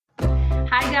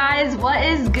guys, what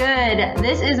is good?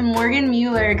 This is Morgan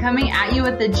Mueller coming at you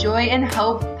with the Joy and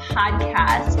Hope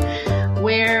podcast,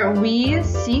 where we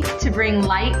seek to bring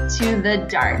light to the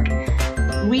dark.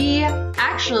 We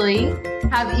actually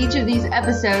have each of these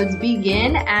episodes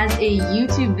begin as a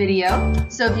YouTube video.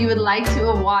 So if you would like to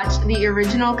watch the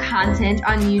original content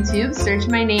on YouTube, search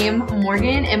my name,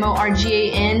 Morgan,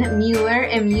 M-O-R-G-A-N, Mueller,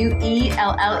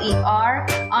 M-U-E-L-L-E-R,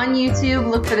 on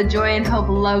YouTube. Look for the Joy and Hope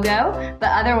logo. But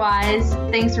otherwise,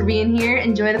 thanks for being here.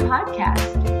 Enjoy the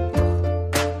podcast.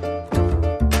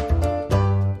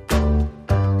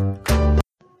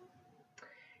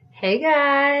 Hey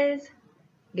guys,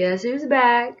 guess who's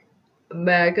back?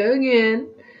 Back again.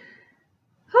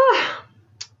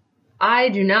 I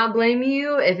do not blame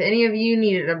you if any of you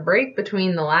needed a break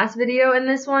between the last video and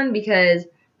this one, because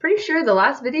pretty sure the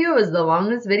last video is the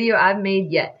longest video I've made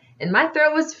yet, and my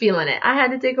throat was feeling it. I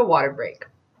had to take a water break.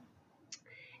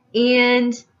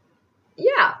 And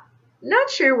yeah, not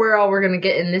sure where all we're going to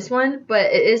get in this one,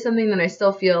 but it is something that I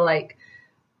still feel like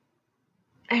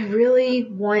I really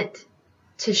want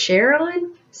to share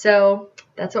on. So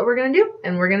that's what we're going to do,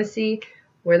 and we're going to see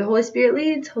where the Holy Spirit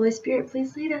leads. Holy Spirit,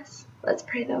 please lead us. Let's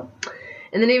pray, though.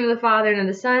 In the name of the Father, and of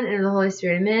the Son, and of the Holy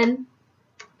Spirit, amen.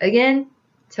 Again,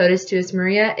 totus tuus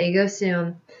Maria, ego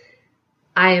sum.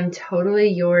 I am totally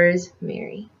yours,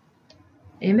 Mary.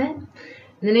 Amen.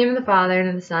 In the name of the Father, and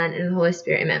of the Son, and of the Holy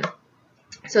Spirit, amen.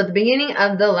 So at the beginning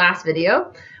of the last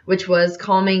video, which was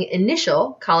calming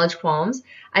initial college qualms,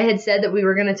 I had said that we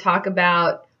were going to talk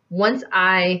about once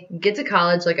I get to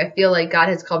college, like I feel like God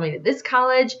has called me to this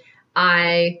college,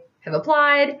 I have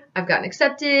applied, I've gotten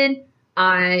accepted,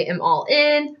 I am all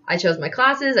in, I chose my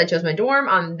classes, I chose my dorm,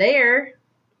 I'm there.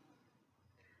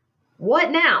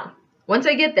 What now? Once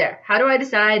I get there, how do I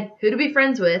decide who to be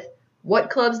friends with, what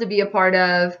clubs to be a part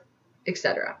of,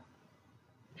 etc.?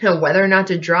 And whether or not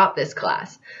to drop this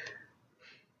class.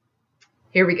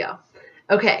 Here we go.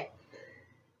 Okay.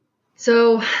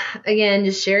 So, again,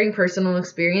 just sharing personal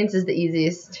experience is the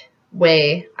easiest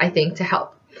way, I think, to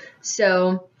help.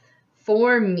 So,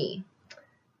 for me,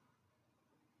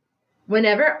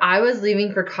 whenever I was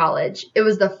leaving for college, it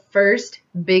was the first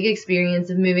big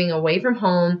experience of moving away from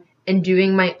home and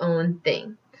doing my own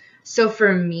thing. So,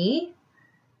 for me,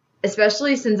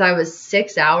 especially since I was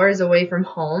 6 hours away from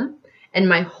home, and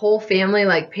my whole family,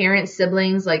 like parents,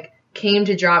 siblings, like came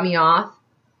to drop me off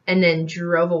and then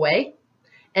drove away,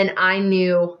 and I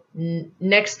knew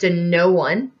next to no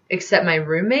one except my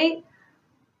roommate,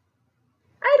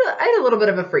 I had a little bit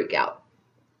of a freak out,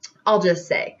 I'll just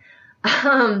say.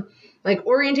 Like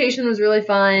orientation was really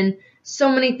fun,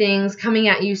 so many things coming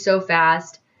at you so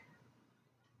fast.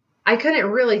 I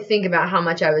couldn't really think about how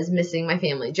much I was missing my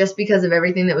family just because of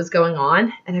everything that was going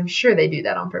on, and I'm sure they do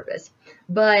that on purpose.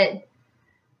 But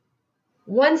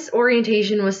once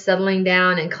orientation was settling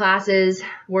down and classes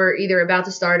were either about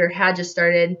to start or had just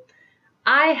started,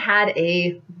 I had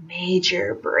a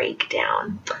major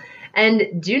breakdown.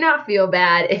 And do not feel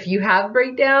bad if you have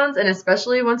breakdowns, and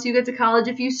especially once you get to college,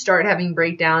 if you start having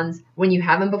breakdowns when you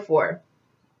haven't before.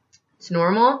 It's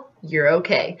normal. You're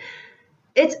okay.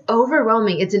 It's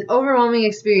overwhelming. It's an overwhelming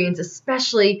experience,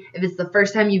 especially if it's the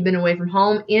first time you've been away from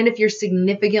home and if you're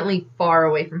significantly far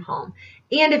away from home.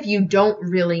 And if you don't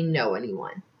really know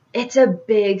anyone, it's a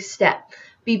big step.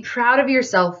 Be proud of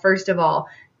yourself, first of all,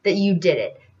 that you did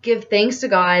it. Give thanks to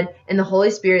God and the Holy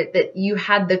Spirit that you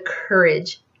had the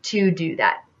courage to do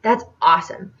that. That's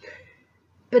awesome.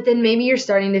 But then maybe you're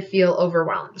starting to feel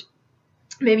overwhelmed.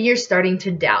 Maybe you're starting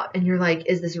to doubt and you're like,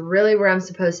 is this really where I'm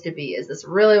supposed to be? Is this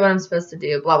really what I'm supposed to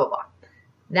do? Blah, blah, blah.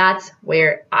 That's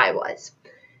where I was.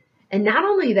 And not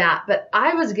only that, but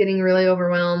I was getting really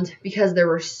overwhelmed because there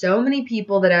were so many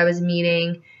people that I was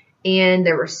meeting, and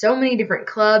there were so many different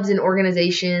clubs and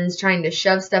organizations trying to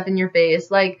shove stuff in your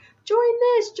face like, join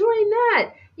this, join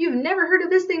that. You've never heard of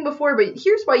this thing before, but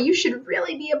here's why you should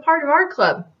really be a part of our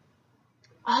club.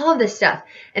 All of this stuff.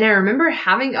 And I remember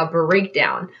having a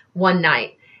breakdown one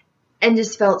night and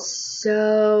just felt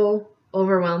so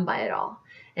overwhelmed by it all.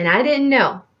 And I didn't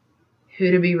know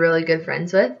who to be really good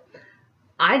friends with.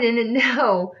 I didn't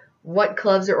know what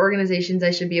clubs or organizations I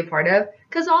should be a part of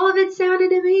because all of it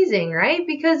sounded amazing, right?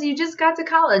 Because you just got to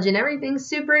college and everything's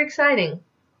super exciting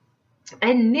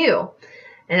and new.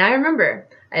 And I remember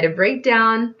I had a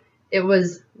breakdown. It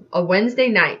was a Wednesday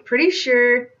night. Pretty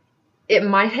sure it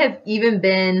might have even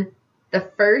been the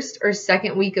first or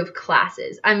second week of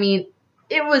classes. I mean,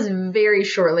 it was very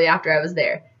shortly after I was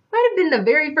there. Might have been the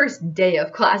very first day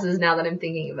of classes now that I'm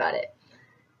thinking about it.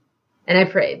 And I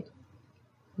prayed,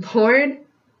 Lord,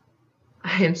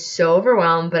 I am so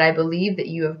overwhelmed, but I believe that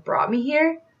you have brought me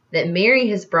here, that Mary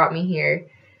has brought me here,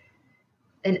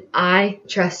 And I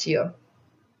trust you.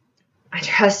 I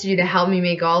trust you to help me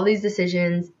make all these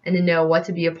decisions and to know what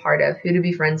to be a part of, who to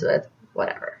be friends with,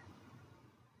 whatever.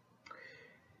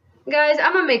 Guys,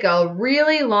 I'm going to make a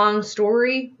really long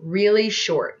story really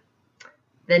short.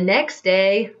 The next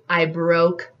day, I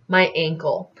broke my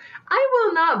ankle. I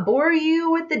will not bore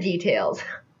you with the details,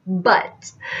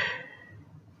 but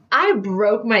I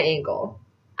broke my ankle.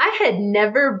 I had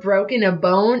never broken a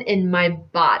bone in my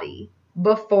body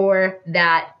before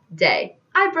that day.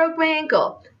 I broke my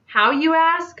ankle. How, you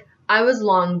ask? I was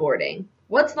longboarding.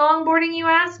 What's longboarding, you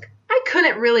ask? I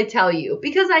couldn't really tell you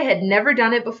because I had never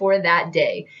done it before that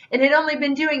day and had only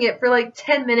been doing it for like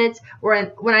 10 minutes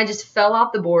when I just fell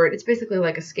off the board. It's basically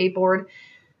like a skateboard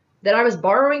that I was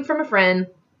borrowing from a friend,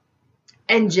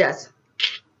 and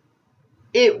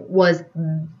it was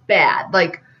bad,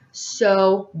 like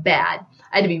so bad.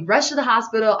 I had to be rushed to the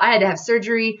hospital. I had to have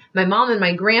surgery. My mom and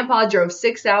my grandpa drove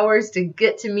 6 hours to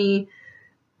get to me.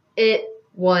 It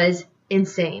was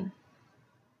insane.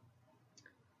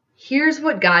 Here's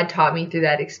what God taught me through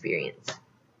that experience.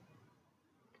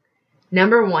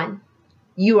 Number one,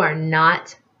 you are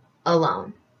not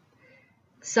alone.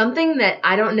 Something that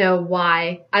I don't know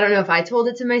why, I don't know if I told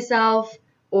it to myself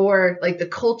or like the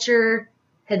culture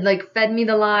had like fed me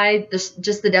the lie,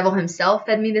 just the devil himself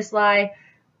fed me this lie.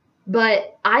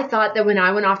 But I thought that when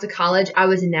I went off to college, I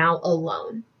was now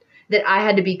alone, that I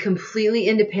had to be completely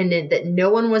independent, that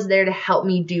no one was there to help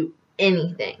me do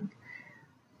anything.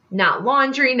 Not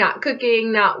laundry, not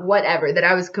cooking, not whatever, that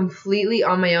I was completely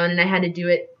on my own and I had to do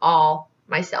it all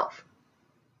myself.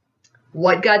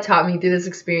 What God taught me through this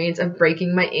experience of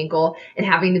breaking my ankle and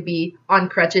having to be on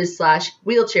crutches /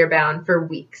 wheelchair bound for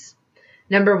weeks.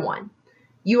 Number one,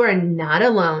 you are not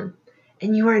alone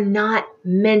and you are not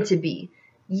meant to be.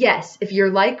 Yes, if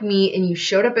you're like me and you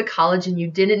showed up at college and you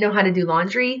didn't know how to do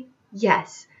laundry,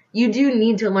 yes, you do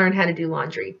need to learn how to do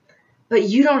laundry. But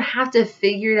you don't have to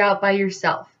figure it out by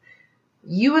yourself.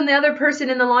 You and the other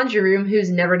person in the laundry room who's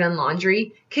never done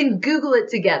laundry can Google it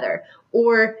together.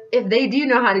 Or if they do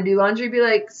know how to do laundry, be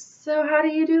like, so how do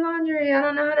you do laundry? I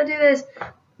don't know how to do this.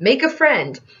 Make a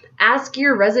friend. Ask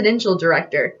your residential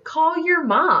director. Call your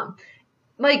mom.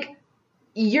 Like,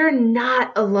 you're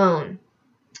not alone.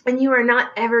 And you are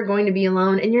not ever going to be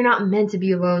alone. And you're not meant to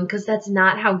be alone because that's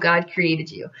not how God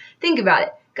created you. Think about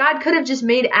it. God could have just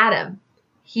made Adam.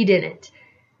 He didn't.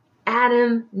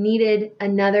 Adam needed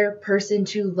another person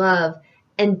to love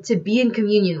and to be in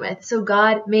communion with. So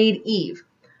God made Eve.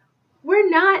 We're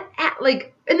not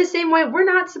in the same way, we're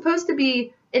not supposed to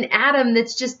be an atom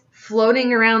that's just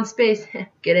floating around space.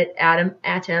 Get it?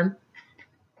 Atom.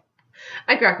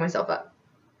 I crack myself up.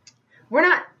 We're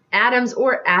not atoms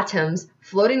or atoms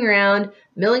floating around,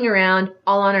 milling around,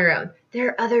 all on our own. There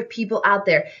are other people out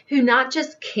there who not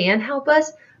just can help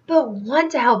us, but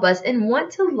want to help us and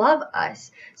want to love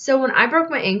us. So when I broke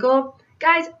my ankle,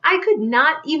 guys, I could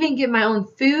not even get my own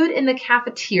food in the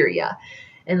cafeteria.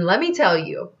 And let me tell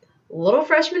you, little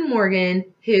freshman Morgan,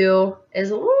 who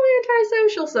is a little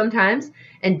antisocial sometimes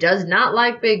and does not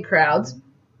like big crowds,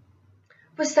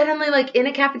 was suddenly like in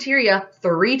a cafeteria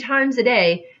 3 times a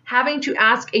day, having to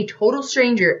ask a total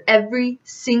stranger every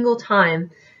single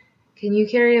time, can you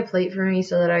carry a plate for me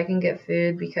so that I can get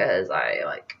food because I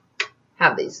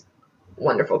have these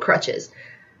wonderful crutches.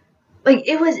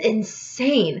 It was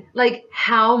insane,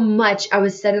 how much I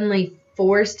was suddenly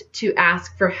forced to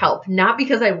ask for help, not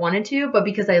because I wanted to, but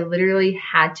because I literally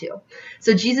had to.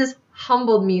 So Jesus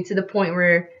humbled me to the point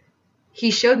where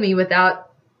he showed me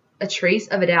without a trace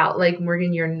of a doubt,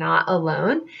 Morgan, you're not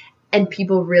alone, and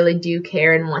people really do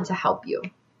care and want to help you,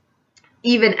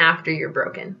 even after you're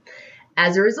broken.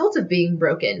 As a result of being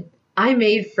broken, I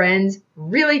made friends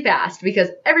really fast because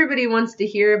everybody wants to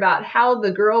hear about how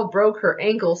the girl broke her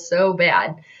ankle so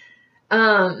bad.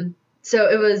 So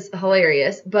it was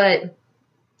hilarious. But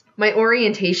my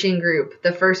orientation group,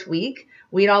 the first week,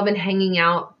 we'd all been hanging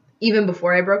out even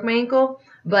before I broke my ankle.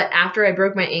 But after I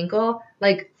broke my ankle,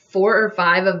 4 or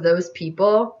 5 of those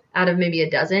people out of maybe a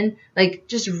dozen,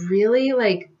 just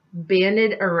really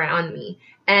banded around me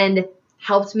and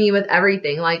helped me with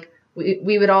everything.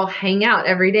 We would all hang out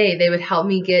every day. They would help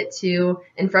me get to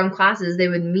and from classes. They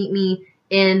would meet me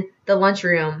in the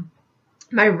lunchroom.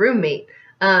 My roommate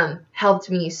helped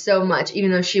me so much,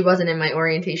 even though she wasn't in my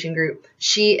orientation group.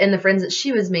 She and the friends that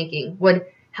she was making would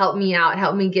help me out,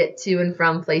 help me get to and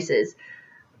from places.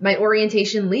 My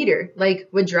orientation leader,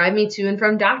 would drive me to and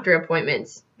from doctor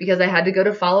appointments because I had to go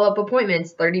to follow-up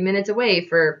appointments 30 minutes away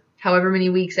for however many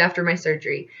weeks after my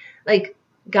surgery.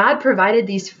 God provided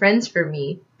these friends for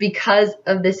me because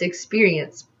of this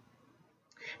experience.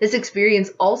 This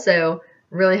experience also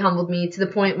really humbled me to the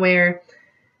point where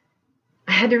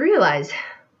had to realize,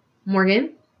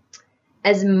 Morgan,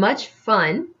 as much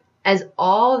fun as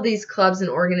all of these clubs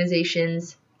and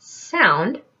organizations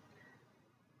sound,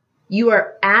 you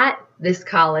are at this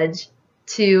college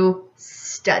to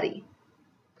study.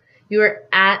 You are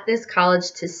at this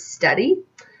college to study,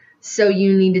 so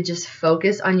you need to just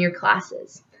focus on your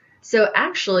classes. So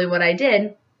actually what I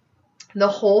did, the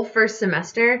whole first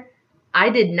semester, I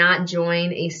did not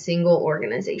join a single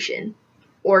organization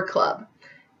or club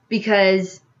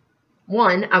because,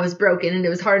 one, I was broken and it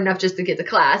was hard enough just to get to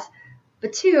class,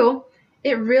 but two,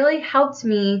 it really helped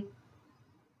me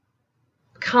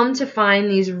come to find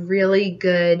these really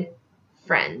good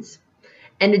friends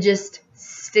and to just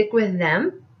stick with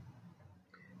them,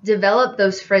 develop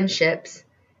those friendships,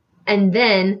 and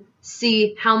then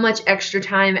see how much extra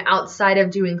time outside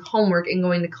of doing homework and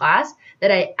going to class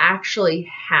that I actually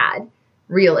had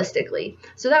realistically.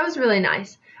 So that was really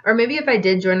nice. Or maybe if I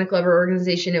did join a club or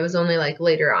organization, it was only like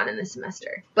later on in the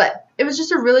semester. But it was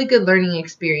just a really good learning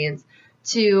experience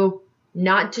to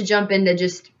not to jump into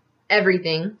just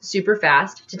everything super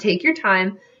fast, to take your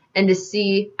time and to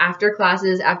see after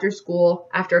classes, after school,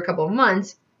 after a couple of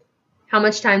months, how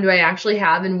much time do I actually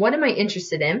have and what am I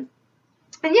interested in?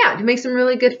 And yeah, to make some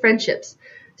really good friendships.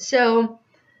 So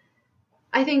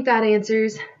I think that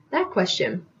answers that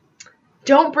question.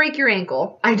 Don't break your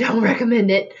ankle. I don't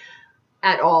recommend it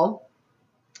at all.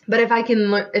 But if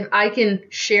I can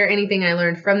share anything I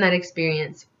learned from that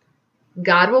experience,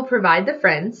 God will provide the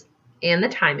friends and the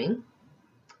timing.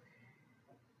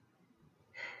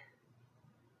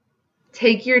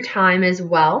 Take your time as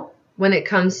well when it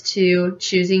comes to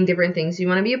choosing different things you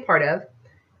want to be a part of.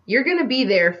 You're going to be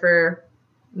there for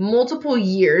multiple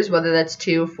years, whether that's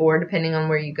 2 or 4, depending on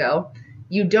where you go.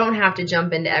 You don't have to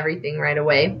jump into everything right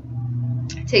away.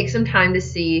 Take some time to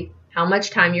see how much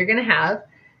time you're going to have,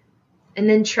 and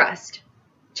then trust.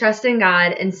 Trust in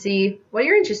God and see what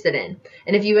you're interested in.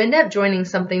 And if you end up joining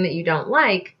something that you don't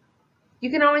like, you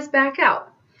can always back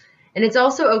out. And it's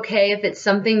also okay if it's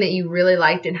something that you really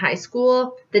liked in high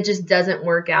school that just doesn't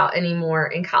work out anymore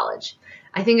in college.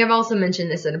 I think I've also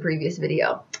mentioned this in a previous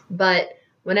video, but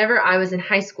whenever I was in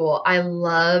high school, I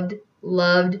loved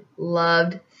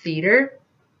theater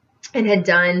and had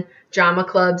done drama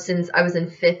club since I was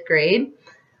in 5th grade.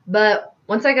 But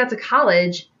once I got to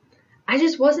college, I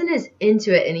just wasn't as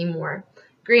into it anymore.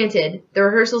 Granted, the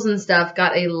rehearsals and stuff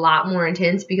got a lot more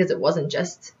intense because it wasn't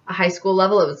just a high school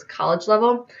level, it was a college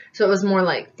level. So it was more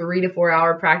like 3 to 4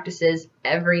 hour practices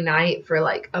every night for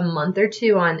like a month or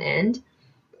 2 on end.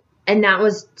 And that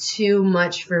was too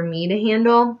much for me to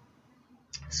handle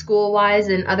school-wise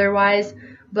and otherwise.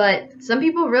 But some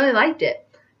people really liked it.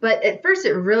 But at first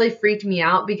it really freaked me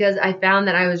out because I found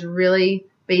that I was really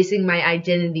basing my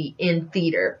identity in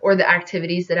theater or the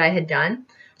activities that I had done.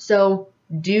 So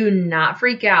do not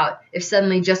freak out if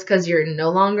suddenly just because you're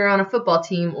no longer on a football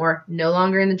team or no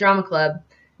longer in the drama club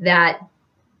that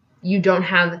you don't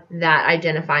have that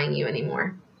identifying you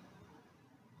anymore.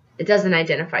 It doesn't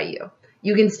identify you.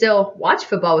 You can still watch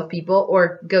football with people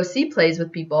or go see plays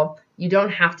with people. You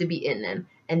don't have to be in them,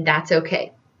 and that's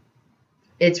okay.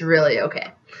 It's really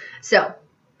okay. So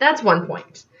that's one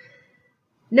point.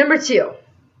 Number 2,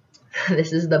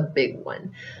 this is the big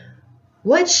one.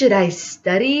 What should I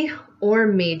study or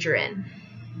major in?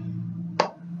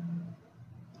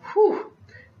 Whew.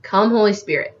 Come, Holy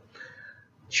Spirit.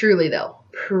 Truly, though,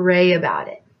 pray about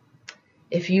it.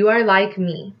 If you are like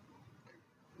me,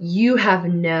 you have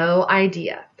no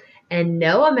idea, and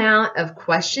no amount of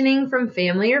questioning from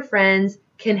family or friends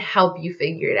can help you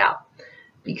figure it out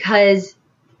because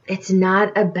it's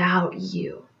not about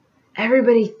you.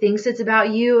 Everybody thinks it's about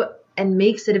you and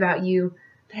makes it about you,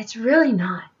 but it's really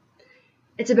not.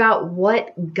 It's about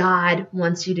what God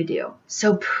wants you to do.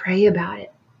 So pray about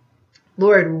it.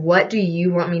 Lord, what do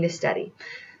you want me to study?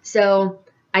 So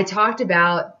I talked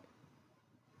about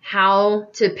how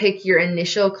to pick your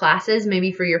initial classes,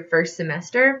 maybe for your first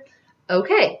semester.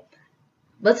 Okay,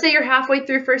 let's say you're halfway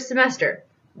through first semester.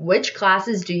 Which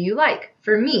classes do you like?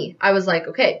 For me, I was like,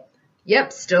 okay,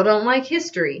 yep, still don't like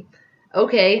history.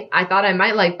 Okay, I thought I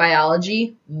might like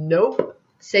biology. Nope.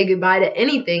 Say goodbye to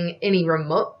anything,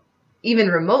 even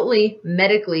remotely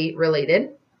medically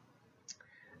related.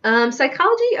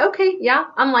 Psychology, okay, yeah,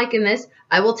 I'm liking this.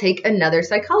 I will take another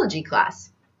psychology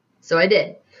class. So I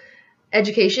did.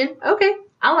 Education, okay,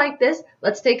 I like this.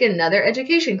 Let's take another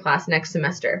education class next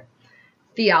semester.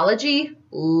 Theology,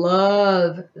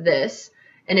 love this.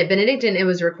 And at Benedictine, it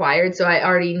was required, so I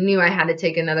already knew I had to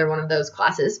take another one of those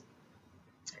classes.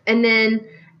 And then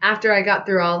after I got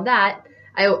through all of that,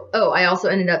 I also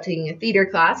ended up taking a theater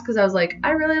class because I was like,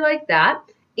 I really like that.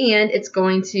 And it's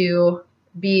going to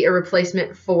be a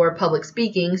replacement for public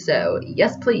speaking. So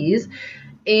yes, please.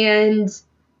 And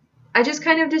I just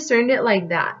kind of discerned it like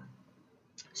that.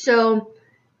 So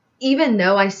even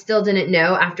though I still didn't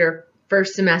know after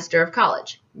first semester of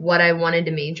college what I wanted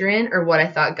to major in or what I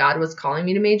thought God was calling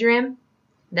me to major in,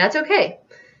 that's okay.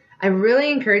 I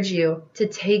really encourage you to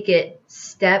take it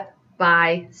step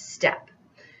by step.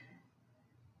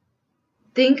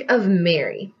 Think of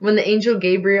Mary when the angel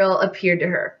Gabriel appeared to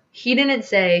her. He didn't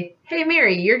say, "Hey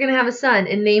Mary, you're going to have a son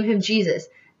and name him Jesus.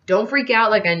 Don't freak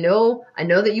out. Like I know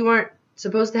that you weren't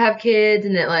supposed to have kids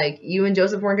and that like you and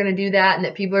Joseph weren't going to do that and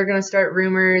that people are going to start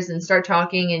rumors and start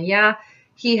talking and yeah,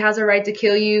 he has a right to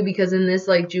kill you because in this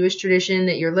like Jewish tradition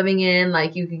that you're living in,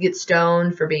 like you could get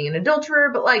stoned for being an adulterer,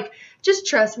 but like just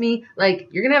trust me, like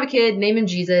you're going to have a kid, name him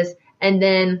Jesus." And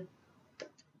then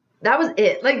that was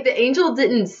it. Like the angel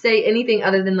didn't say anything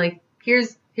other than like,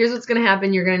 here's what's going to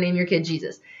happen. You're going to name your kid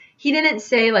Jesus. He didn't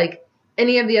say like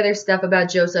any of the other stuff about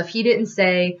Joseph. He didn't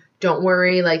say, don't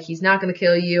worry, like he's not going to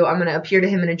kill you. I'm going to appear to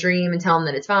him in a dream and tell him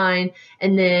that it's fine.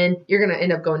 And then you're going to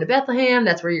end up going to Bethlehem.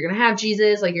 That's where you're going to have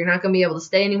Jesus. Like you're not going to be able to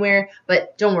stay anywhere,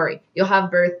 but don't worry. You'll have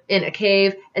birth in a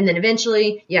cave. And then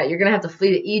eventually, yeah, you're going to have to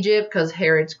flee to Egypt because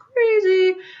Herod's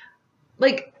crazy.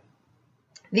 Like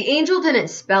the angel didn't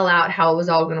spell out how it was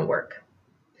all going to work.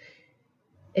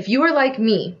 If you are like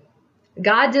me,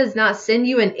 God does not send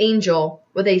you an angel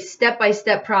with a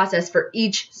step-by-step process for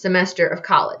each semester of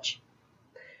college.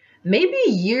 Maybe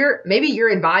your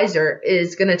advisor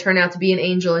is going to turn out to be an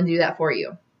angel and do that for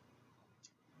you.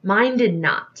 Mine did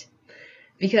not,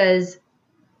 because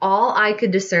all I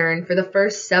could discern for the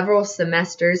first several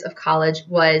semesters of college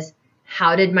was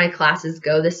how did my classes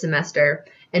go this semester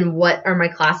and what are my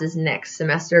classes next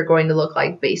semester going to look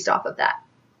like based off of that.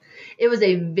 It was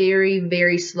a very,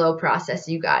 very slow process,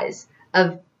 you guys,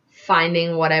 of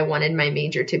finding what I wanted my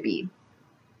major to be.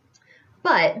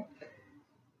 But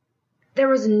there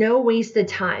was no wasted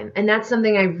time. And that's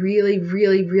something I really,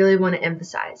 really, really want to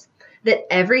emphasize.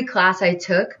 That every class I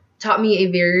took taught me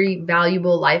a very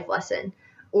valuable life lesson.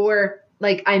 Or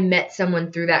like I met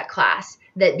someone through that class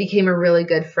that became a really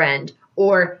good friend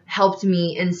or helped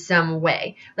me in some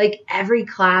way. Like every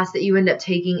class that you end up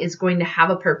taking is going to have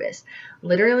a purpose.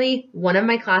 Literally, one of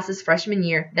my classes freshman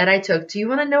year that I took, do you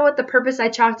want to know what the purpose I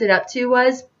chalked it up to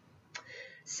was?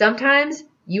 Sometimes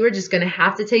you are just going to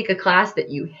have to take a class that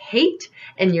you hate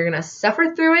and you're going to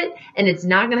suffer through it and it's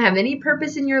not going to have any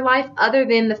purpose in your life other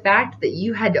than the fact that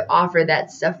you had to offer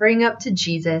that suffering up to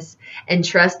Jesus and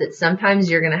trust that sometimes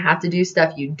you're going to have to do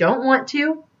stuff you don't want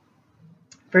to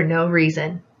for no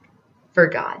reason, for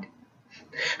God.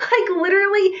 Like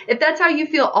literally, if that's how you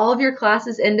feel all of your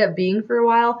classes end up being for a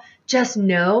while, just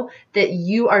know that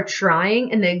you are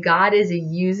trying and that God is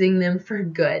using them for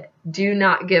good. Do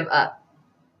not give up.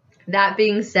 That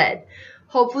being said,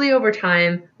 hopefully over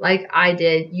time, like I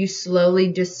did, you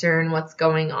slowly discern what's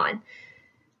going on.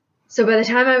 So by the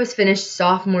time I was finished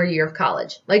sophomore year of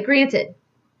college, like granted,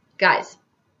 guys,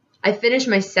 I finished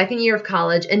my second year of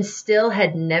college and still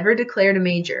had never declared a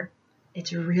major.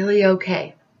 It's really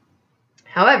okay.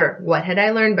 However, what had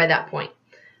I learned by that point?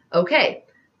 Okay,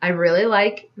 I really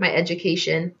like my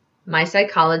education, my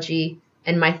psychology,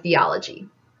 and my theology.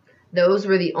 Those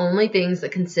were the only things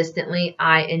that consistently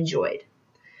I enjoyed.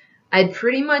 I'd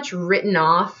pretty much written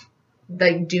off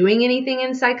like doing anything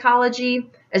in psychology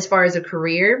as far as a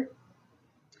career,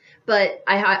 but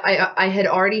I had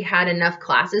already had enough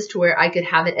classes to where I could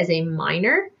have it as a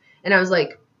minor. And I was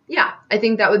like, yeah, I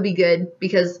think that would be good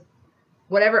because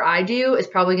whatever I do is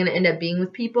probably going to end up being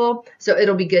with people. So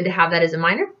it'll be good to have that as a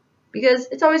minor because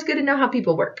it's always good to know how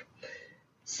people work.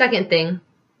 Second thing,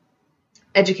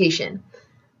 education.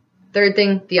 Third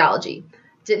thing, theology.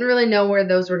 Didn't really know where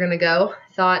those were going to go.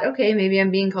 Thought, okay, maybe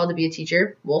I'm being called to be a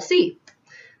teacher. We'll see.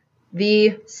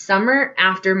 The summer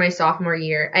after my sophomore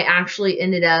year, I actually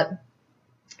ended up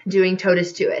doing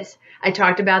totus tuus. I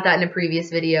talked about that in a previous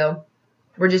video.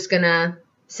 We're just going to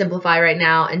simplify right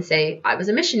now and say I was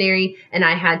a missionary and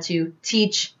I had to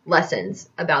teach lessons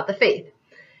about the faith.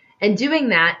 And doing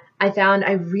that, I found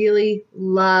I really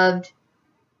loved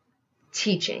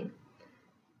teaching.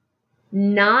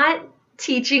 Not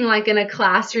teaching like in a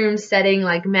classroom setting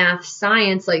like math,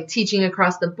 science, like teaching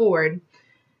across the board.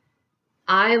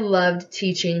 I loved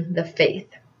teaching the faith.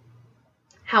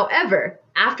 However,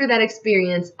 after that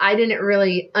experience, I didn't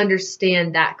really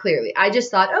understand that clearly. I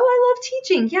just thought, oh, I love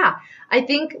teaching. Yeah, I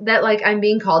think that like I'm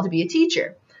being called to be a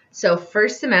teacher. So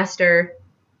first semester,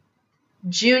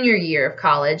 junior year of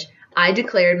college, I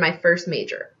declared my first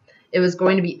major. It was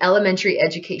going to be elementary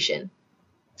education.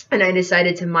 And I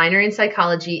decided to minor in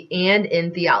psychology and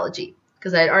in theology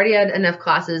because I had already had enough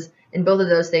classes in both of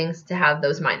those things to have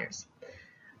those minors.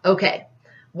 Okay,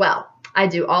 well, I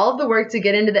do all of the work to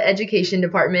get into the education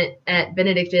department at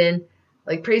Benedictine.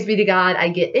 Like, praise be to God, I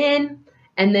get in.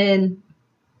 And then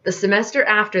the semester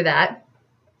after that,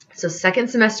 so second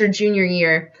semester junior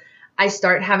year, I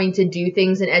start having to do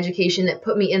things in education that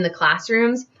put me in the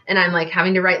classrooms. And I'm like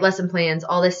having to write lesson plans,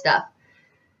 all this stuff.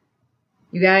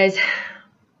 You guys,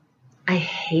 I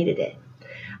hated it.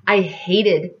 I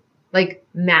hated like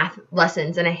math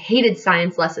lessons and I hated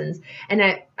science lessons. And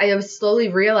I was slowly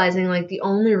realizing like the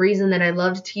only reason that I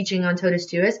loved teaching on Totus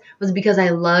Tuus was because I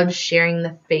loved sharing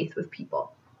the faith with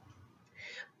people.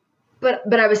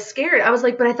 But I was scared. I was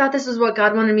like, but I thought this was what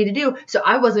God wanted me to do. So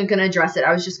I wasn't going to address it.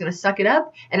 I was just going to suck it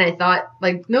up. And I thought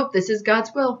like, nope, this is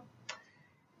God's will.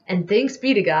 And thanks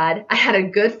be to God, I had a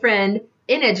good friend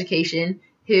in education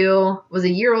who was a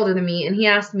year older than me. And he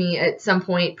asked me at some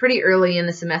point pretty early in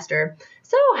the semester,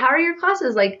 so how are your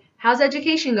classes? Like, how's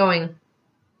education going?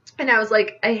 And I was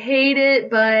like, I hate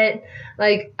it, but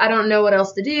like, I don't know what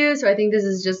else to do. So I think this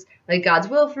is just like God's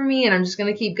will for me. And I'm just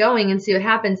going to keep going and see what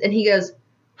happens. And he goes,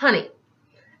 honey,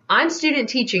 I'm student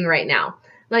teaching right now.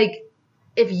 Like,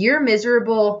 if you're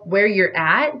miserable where you're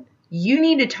at, you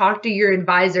need to talk to your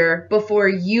advisor before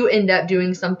you end up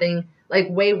doing something like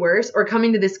way worse or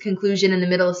coming to this conclusion in the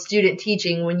middle of student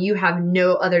teaching when you have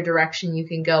no other direction you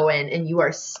can go in and you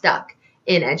are stuck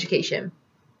in education. And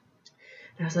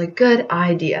I was like, good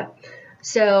idea.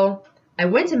 So I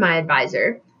went to my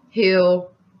advisor who,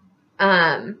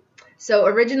 so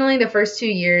originally the first 2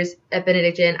 years at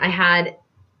Benedictine, I had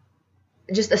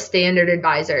just a standard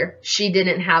advisor. She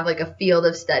didn't have like a field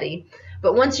of study.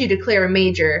 But once you declare a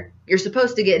major, you're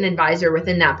supposed to get an advisor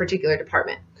within that particular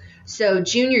department. So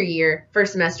junior year,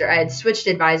 first semester, I had switched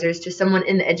advisors to someone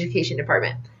in the education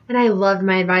department. And I loved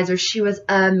my advisor. She was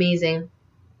amazing.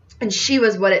 And she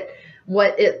was what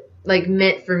it like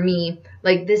meant for me.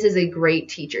 Like, this is a great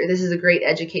teacher. This is a great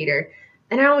educator.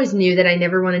 And I always knew that I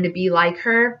never wanted to be like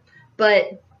her.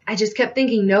 But I just kept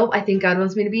thinking, nope, I think God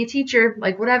wants me to be a teacher,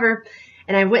 like whatever.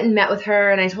 And I went and met with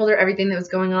her and I told her everything that was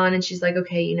going on. And she's like,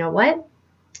 okay, you know what?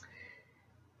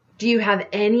 Do you have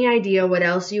any idea what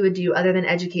else you would do other than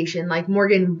education? Like,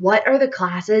 Morgan, what are the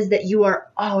classes that you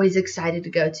are always excited to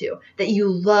go to, that you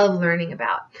love learning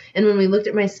about? And when we looked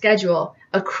at my schedule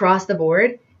across the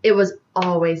board, it was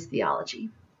always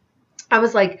theology. I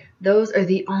was like, those are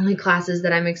the only classes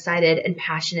that I'm excited and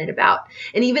passionate about.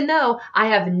 And even though I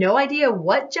have no idea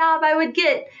what job I would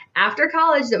get after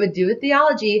college that would do with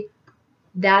theology,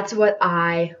 that's what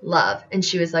I love. And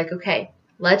she was like, okay,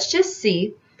 let's just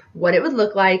see what it would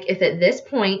look like if at this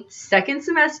point, second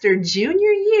semester,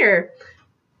 junior year,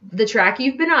 the track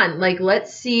you've been on, like,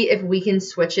 let's see if we can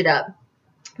switch it up.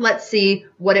 Let's see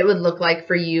what it would look like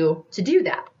for you to do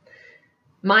that.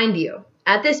 Mind you,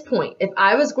 at this point, if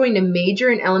I was going to major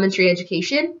in elementary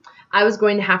education, I was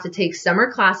going to have to take summer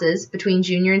classes between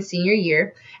junior and senior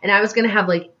year, and I was going to have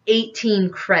like 18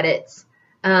 credits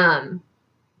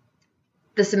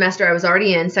the semester I was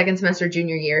already in, second semester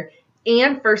junior year,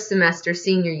 and first semester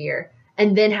senior year,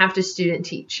 and then have to student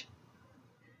teach.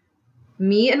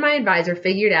 Me and my advisor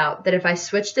figured out that if I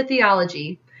switched to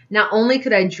theology, not only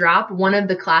could I drop one of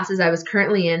the classes I was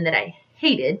currently in that I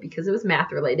hated because it was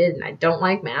math related and I don't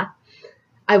like math,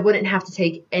 I wouldn't have to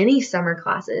take any summer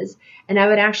classes, and I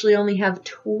would actually only have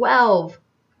 12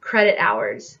 credit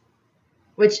hours,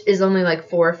 which is only like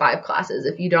 4 or 5 classes.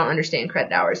 If you don't understand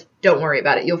credit hours, don't worry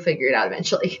about it. You'll figure it out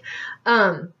eventually.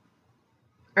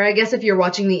 Or I guess if you're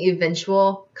watching the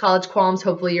Eventual college qualms,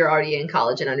 hopefully you're already in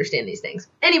college and understand these things.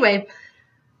 Anyway,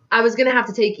 I was going to have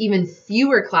to take even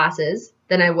fewer classes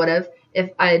than I would have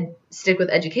if I'd stick with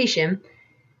education.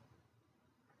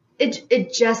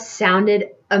 It just sounded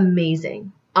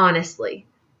amazing, honestly.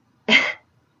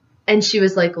 And she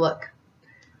was like, look,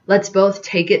 let's both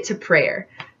take it to prayer.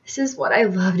 This is what I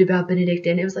loved about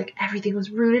Benedictine. It was like everything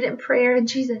was rooted in prayer and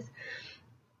Jesus.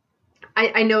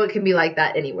 I know it can be like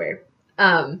that anywhere.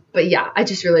 But yeah, I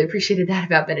just really appreciated that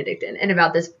about Benedictine and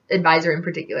about this advisor in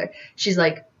particular. She's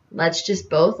like, let's just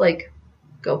both like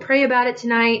go pray about it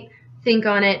tonight, think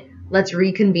on it. Let's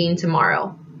reconvene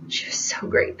tomorrow. She was so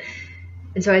great.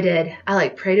 And so I did. I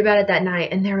like prayed about it that night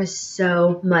and there was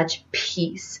so much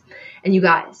peace. And you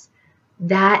guys,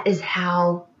 that is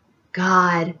how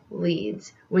God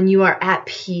leads. When you are at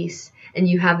peace and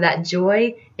you have that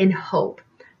joy and hope,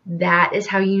 that is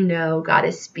how you know God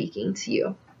is speaking to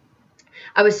you.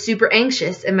 I was super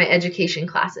anxious in my education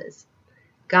classes.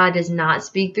 God does not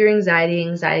speak through anxiety.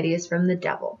 Anxiety is from the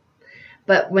devil.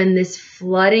 But when this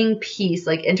flooding peace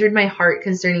like entered my heart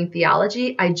concerning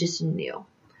theology, I just knew.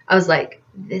 I was like,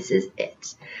 this is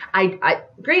it. I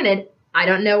granted, I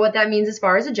don't know what that means as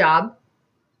far as a job.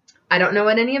 I don't know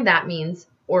what any of that means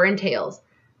or entails.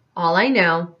 All I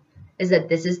know is that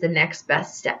this is the next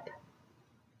best step.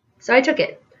 So I took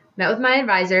it, met with my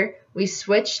advisor. We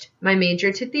switched my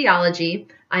major to theology.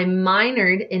 I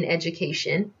minored in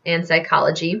education and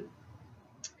psychology,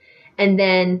 and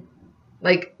then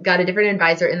got a different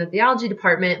advisor in the theology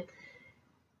department.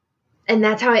 And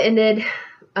that's how I ended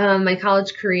my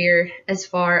college career as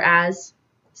far as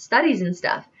studies and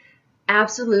stuff.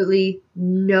 Absolutely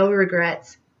no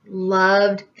regrets.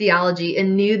 Loved theology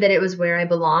and knew that it was where I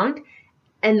belonged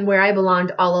and where I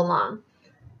belonged all along.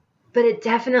 But it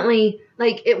definitely,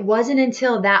 it wasn't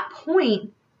until that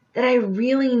point that I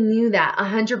really knew that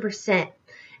 100%.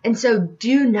 And so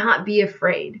do not be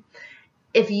afraid.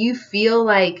 If you feel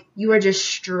like you are just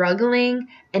struggling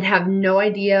and have no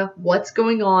idea what's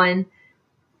going on,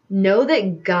 know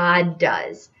that God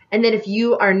does. And that if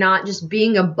you are not just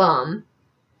being a bum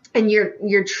and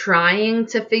you're trying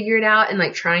to figure it out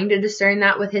and trying to discern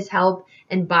that with his help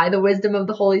and by the wisdom of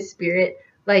the Holy Spirit,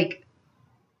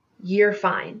 you're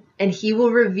fine. And he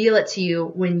will reveal it to you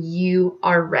when you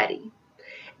are ready.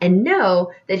 And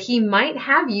know that he might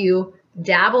have you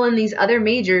dabble in these other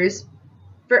majors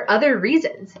for other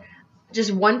reasons.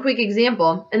 Just one quick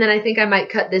example, and then I think I might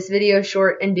cut this video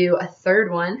short and do a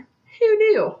third one. Who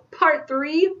knew? Part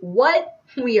 3? What?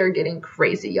 We are getting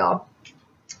crazy, y'all.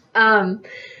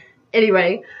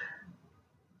 Anyway,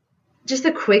 just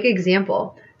a quick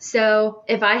example. So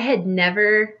if I had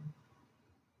never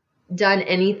done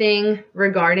anything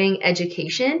regarding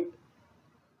education,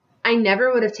 I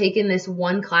never would have taken this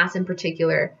one class in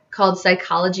particular called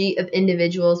Psychology of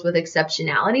Individuals with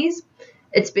Exceptionalities.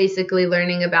 It's basically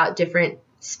learning about different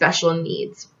special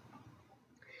needs.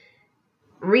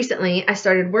 Recently, I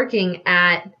started working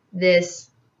at this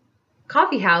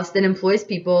coffee house that employs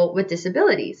people with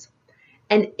disabilities.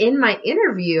 And in my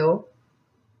interview,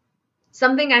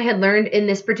 something I had learned in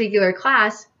this particular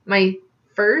class, my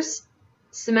first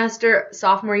semester,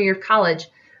 sophomore year of college,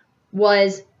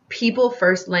 was people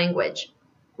first language.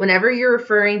 Whenever you're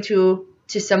referring to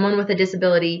someone with a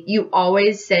disability, you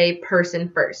always say person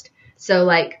first. So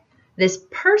this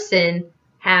person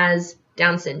has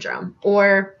Down syndrome,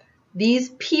 or these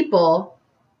people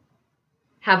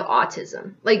have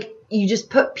autism. You just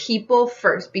put people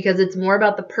first because it's more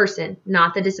about the person,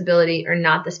 not the disability or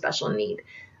not the special need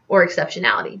or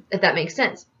exceptionality, if that makes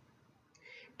sense.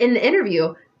 In the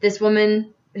interview, this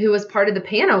woman who was part of the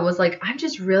panel was like, I'm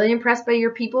just really impressed by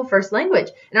your people first language.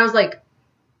 And I was like,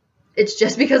 it's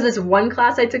just because this one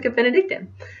class I took at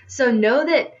Benedictine. So know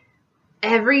that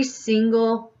every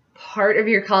single part of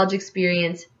your college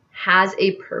experience has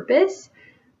a purpose,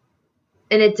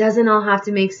 and it doesn't all have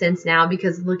to make sense now,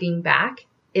 because looking back,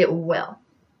 it will.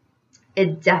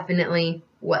 It definitely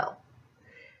will.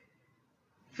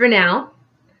 For now,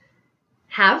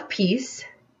 have peace,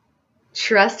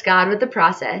 trust God with the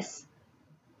process,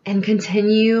 and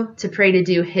continue to pray to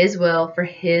do his will for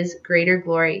his greater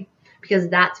glory, because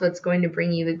that's what's going to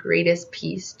bring you the greatest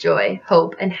peace, joy,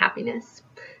 hope, and happiness.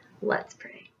 Let's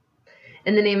pray.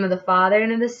 In the name of the Father,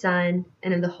 and of the Son,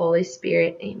 and of the Holy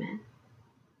Spirit, amen.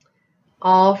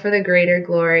 All for the greater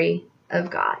glory of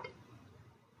God.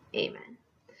 Amen.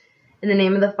 In the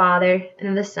name of the Father, and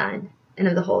of the Son, and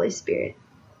of the Holy Spirit.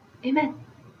 Amen.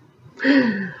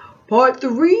 Part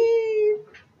 3.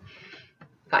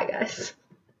 Bye, guys.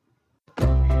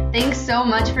 Thanks so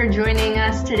much for joining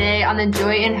us today on the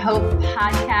Joy and Hope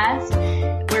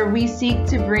podcast, where we seek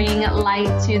to bring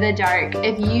light to the dark.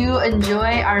 If you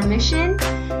enjoy our mission,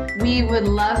 we would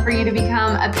love for you to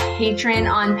become a patron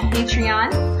on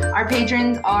Patreon. Our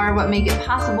patrons are what make it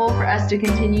possible for us to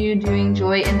continue doing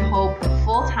Joy and Hope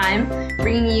full-time,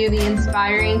 bringing you the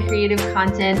inspiring, creative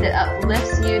content that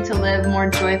uplifts you to live more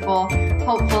joyful,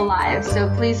 hopeful lives.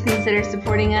 So please consider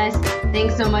supporting us.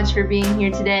 Thanks so much for being here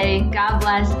today. God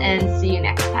bless, and see you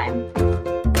next time.